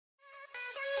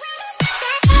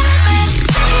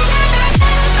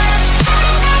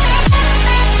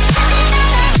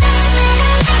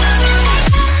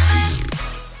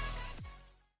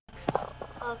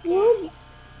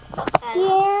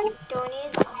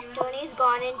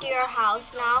gone into your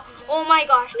house now. Oh my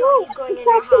gosh, Tony's going in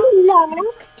your house.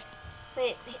 Locked.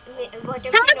 Wait, what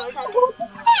if he knows how to...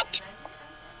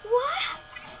 What?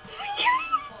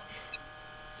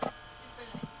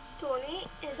 Tony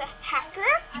is a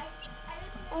hacker?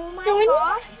 Oh my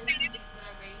gosh.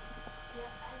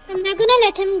 I'm not gonna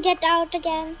let him get out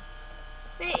again.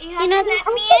 Wait, you have to let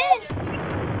me in.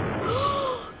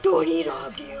 Tony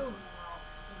robbed you.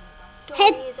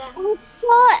 Tony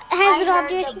has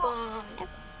robbed your bomb.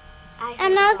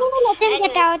 I'm not gonna let him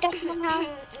get out of my house.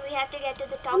 We have to get to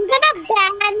the topic. I'm gonna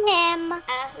ban him.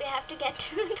 We have to get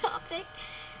to the topic.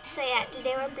 So yeah,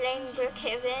 today we're playing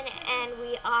Brookhaven and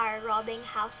we are robbing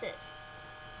houses.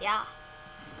 Yeah.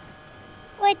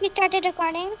 Wait, we started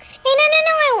recording. Hey,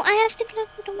 no, I have to close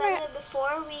the door.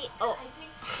 Before we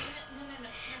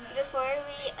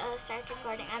start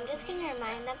recording, I'm just gonna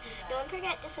remind them, don't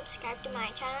forget to subscribe to my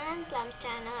channel and Plum's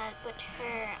channel. I'll put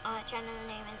her channel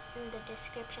name in the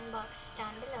description box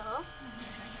down below.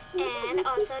 And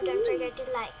also don't forget to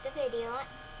like the video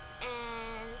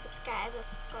and subscribe, of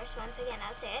course. Once again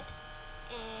I'll say it,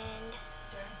 and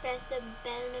press the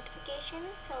bell notification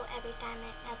so every time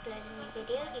I upload a new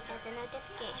video you get the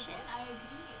notification.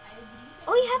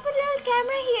 Oh, you have a little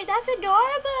camera here, that's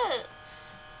adorable.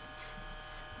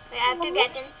 I have to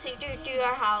get into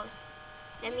your house.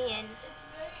 Let me in.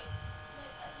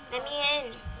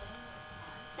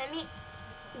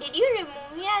 Did you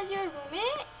remove me as your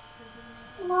roommate?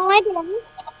 No, I didn't.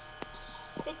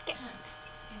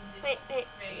 Wait,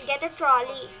 get a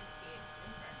trolley.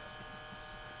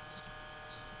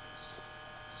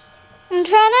 I'm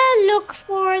trying to look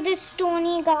for this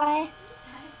Tony guy.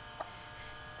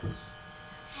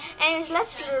 Anyways,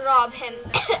 let's rob him.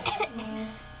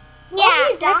 Yeah. Oh,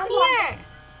 he's down here.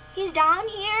 He's down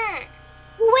here.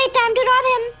 Wait, time to rob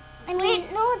him. Wait,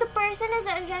 no, the person is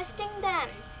arresting them.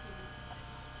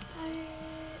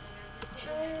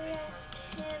 Arrest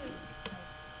him.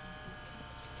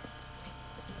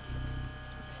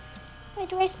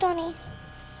 Wait, where's Tony?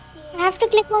 I have to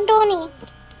click on Tony. My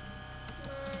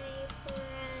friend.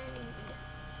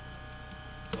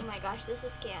 Oh my gosh, this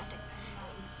is chaotic.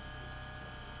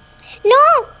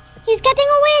 No! He's getting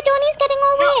away! Tony's getting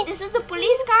away! No, this is the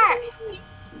police car!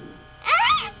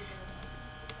 Ah!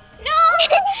 No!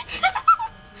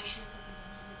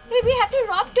 Wait, we have to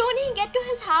rob Tony and get to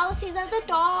his house. He's at the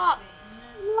top.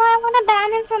 No, I want to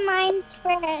ban him from mine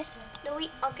first.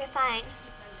 Okay, fine.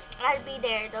 I'll be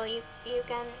there though. You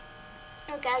can...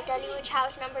 Okay, I'll tell you which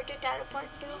house number to teleport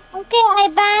to. Okay, I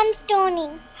banned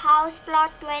Tony. House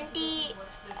plot 23.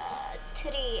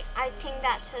 I think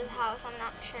that's his house. I'm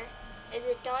not sure. Is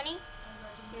it Tony?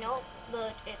 No,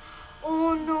 but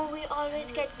oh no, we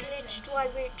always get glitched while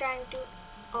we're trying to...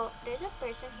 Oh, there's a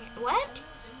person here. What?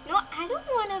 No, I don't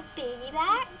want a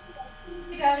piggyback.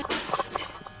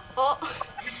 Oh,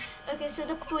 okay, so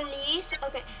the police...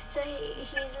 Okay, so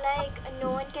he's like,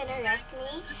 no one can arrest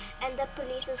me. And the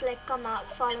police is like, come out,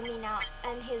 follow me now.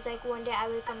 And he's like, one day I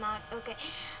will come out. Okay.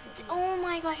 Oh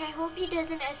my gosh, I hope he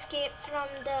doesn't escape from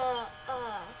the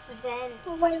vent.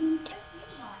 Wait.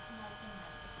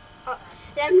 Oh,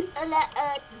 let's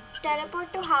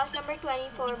teleport to house number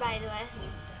 24, by the way.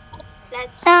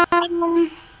 Let's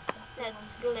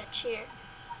glitch here.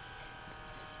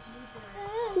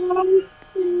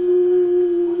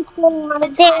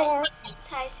 It's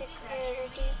high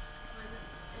security.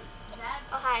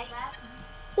 Oh, hi.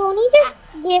 Tony just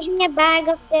gave me a bag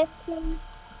of this thing.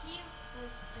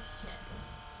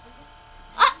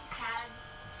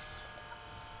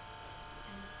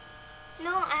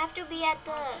 No, I have to be at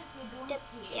the tip.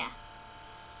 Yeah.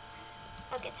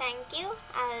 Okay, thank you.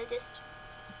 I'll just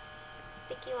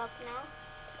pick you up now.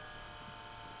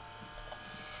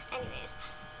 Anyways,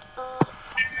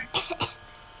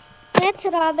 let's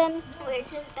rob him. Where's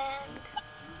his bank?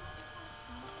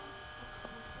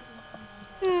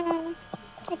 I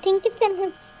think it's in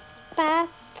his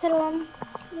bathroom.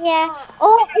 Yeah.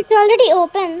 Oh, it's already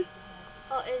open.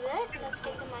 Oh, is it? Let's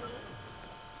take the money.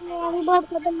 Yeah, we both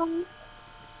got the money.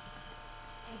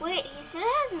 Wait, he still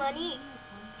has money.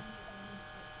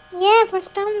 Yeah, for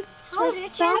some. How rich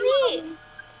is he?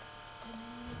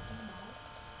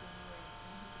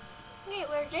 Wait,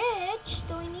 we're rich.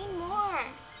 Do we need more?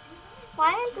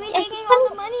 Why aren't we taking all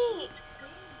the money?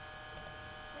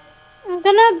 I'm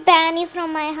gonna ban you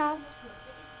from my house.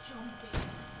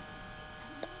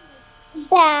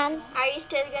 Ban. Are you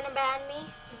still gonna ban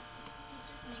me?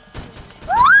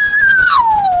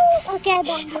 Okay, I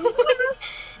banned you.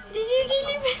 Did you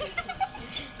really ban me?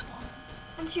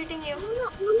 I'm shooting you.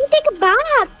 Let me take a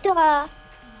bath.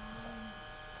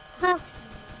 I'm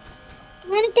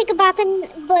gonna take a bath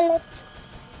in bullets.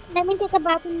 Let me take a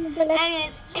bath in the bullets.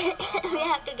 Anyways, we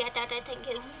have to get out. I think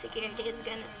his security is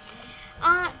gonna.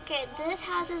 Okay, this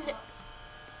house is.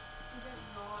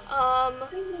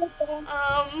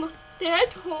 They're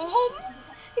at home.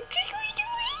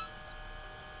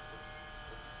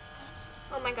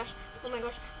 Oh my gosh! Oh my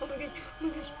gosh! Oh my god! Oh my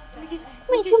gosh! Oh my god!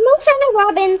 Wait, someone's trying to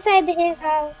rob inside his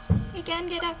house. He can't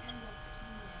get out.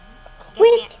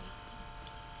 Wait.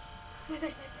 Oh my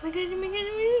gosh! Oh my gosh! Oh my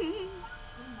gosh!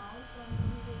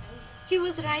 He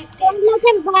was right there. Don't let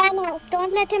him ban us.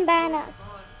 Don't let him ban us.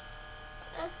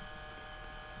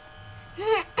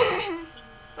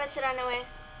 Let's run away.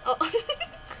 Oh,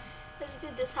 let's do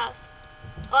this house.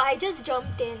 Oh, I just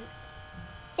jumped in.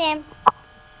 Same.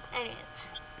 Anyways.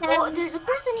 Oh, there's a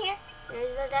person here.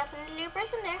 There's definitely a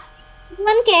person there. No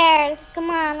one cares. Come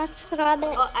on, let's rob it.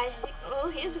 Oh, I see. Oh,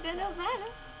 he's gonna ban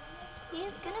us.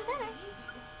 He's gonna ban us.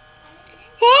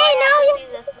 Hey, He no,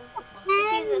 sees us. He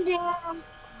sees us.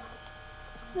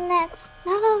 Let's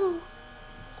go. Oh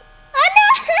no!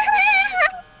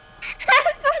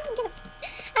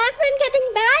 Have fun getting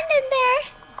banned in there.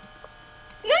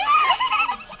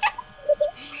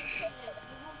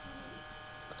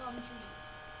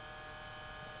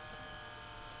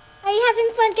 Are you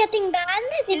having fun getting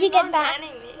banned? Did He's you get not banned?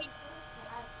 banning me.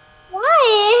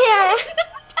 Why? He's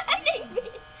not banning me.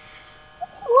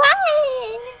 Why?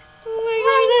 Oh my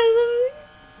god.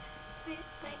 Wait,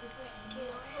 do you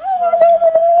know where his phone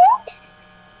is?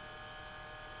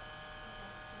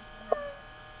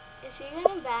 Is he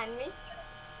gonna ban me?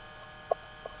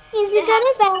 Is he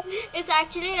gonna ban me? It's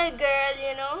actually a girl,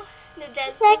 you know. The dress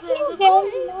It's up as a actually a girl, boy.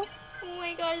 you know. Oh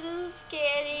my god, this is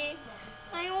scary.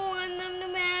 I don't want them to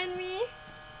ban me.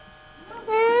 Oh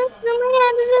my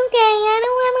god, this is scary. I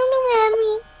don't want him to ban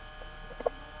me.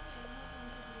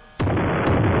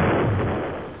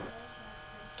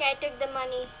 Okay, I took the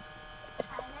money.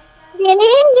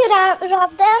 Really? You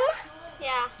robbed them?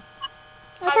 Yeah.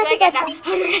 That's How do such I a get good out? one.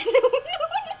 How do I get out?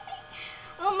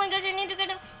 Oh my gosh, I need to get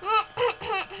out.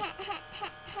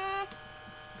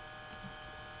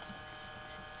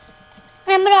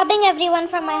 I'm robbing everyone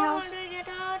from my How house. do I get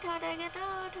out? How do I get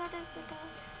out? How do I get out?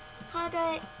 How do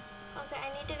I... Okay, I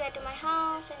need to get to my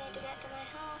house. I need to get to my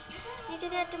house. I need to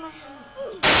get to my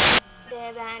house.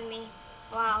 They banned me.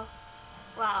 Wow.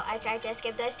 Wow, I tried to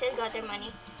escape, but I still got their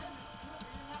money.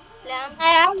 Plum.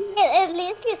 At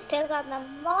least you still got the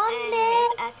money.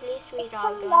 Anyways, at least we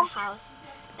robbed our house.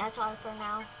 That's all for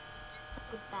now.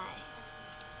 Goodbye.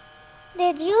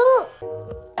 Did you?